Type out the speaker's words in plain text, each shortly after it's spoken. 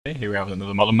Here we have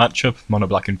another modern matchup, Mono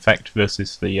Black Infect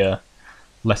versus the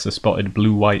lesser spotted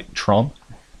blue-white Tron.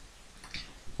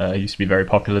 Used to be a very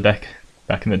popular deck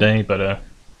back in the day, but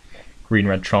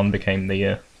green-red Tron became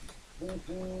the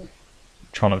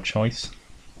Tron of choice.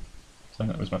 So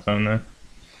that was my phone there.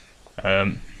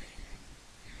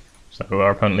 So our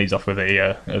opponent leads off with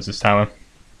a Urza's Tower.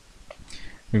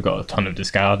 We've got a ton of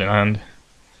discard in hand,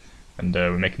 and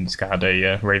we're making discard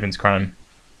a Raven's Crime.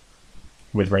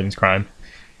 With Raven's Crime,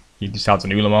 he discards an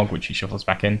Ulamog, which he shuffles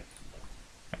back in.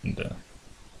 And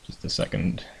just a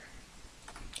second.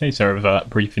 Okay, sorry for that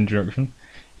brief interruption.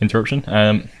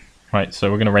 Right,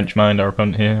 so we're going to Wrench Mind our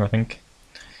opponent here, I think.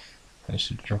 I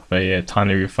should drop a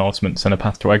Timely Reinforcement, send a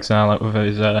Path to Exile out of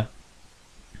his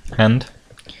hand.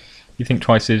 You think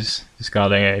twice is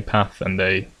discarding a Path and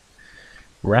a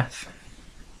Wrath.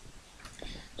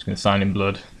 Just going to Sign in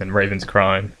Blood, then Raven's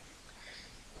Crime,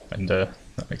 and that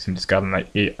makes him discard an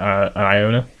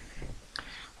Iona,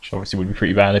 which obviously would be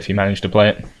pretty bad if he managed to play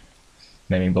it,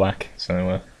 naming black.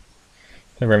 So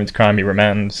the Raven's Crime he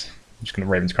remands. I'm just going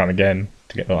to Raven's Crime again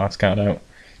to get the last card out.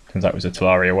 Turns out it was a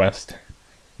Talaria West.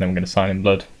 Then we're going to Sign in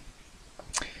Blood.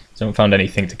 So I haven't found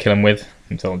anything to kill him with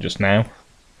until just now.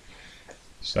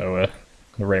 So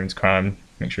the Raven's Crime,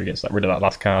 make sure he gets rid of that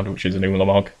last card, which is an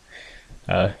Ulamog.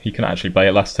 He can actually play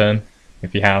it last turn.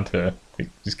 If he had,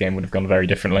 this game would have gone very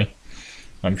differently,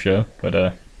 I'm sure.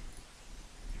 But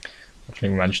actually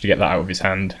we managed to get that out of his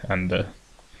hand and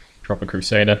drop a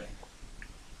Crusader.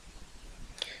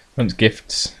 Runs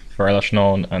gifts for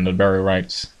Elashnor and Unburial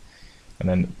Rites, and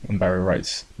then Unburial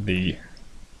Rites the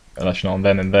Elashnor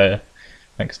then and there,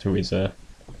 thanks to his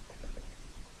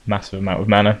massive amount of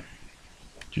mana,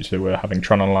 due to having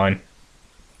Tron online.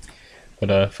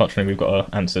 But fortunately we've got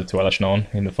an answer to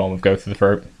Elashnor in the form of Go to the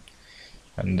Throat,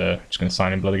 and just going to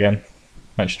Sign in Blood again.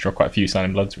 Managed to draw quite a few Sign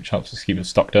in Bloods, which helps us keep us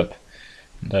stocked up.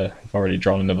 And I've already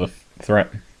drawn another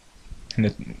threat in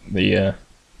the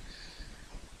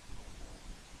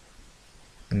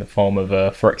form of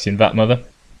Phyrexian Vatmother,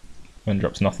 and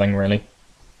drops nothing really.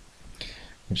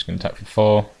 I'm just going to attack for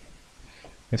 4.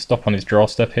 We'll stop on his draw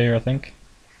step here, I think,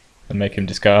 and make him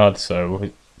discard.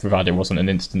 So provided it wasn't an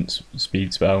instant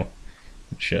speed spell,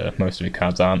 which most of his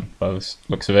cards aren't by the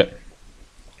looks of it,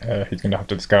 he's going to have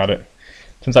to discard it.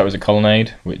 Turns out it was a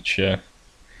Colonnade, which is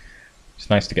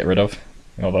nice to get rid of,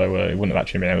 although it wouldn't have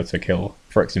actually been able to kill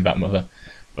Phyrexian Vatmother,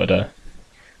 but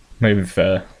maybe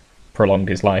have prolonged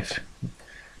his life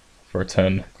for a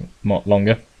turn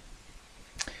longer.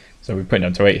 So we put him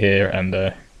down to 8 here, and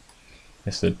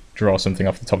has to draw something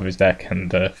off the top of his deck,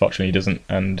 and fortunately he doesn't,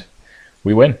 and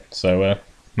we win. So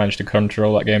managed to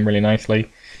control that game really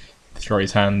nicely, destroy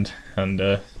his hand, and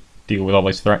deal with all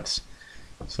his threats.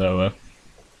 So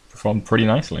performed pretty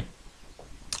nicely.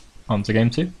 On to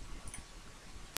game 2.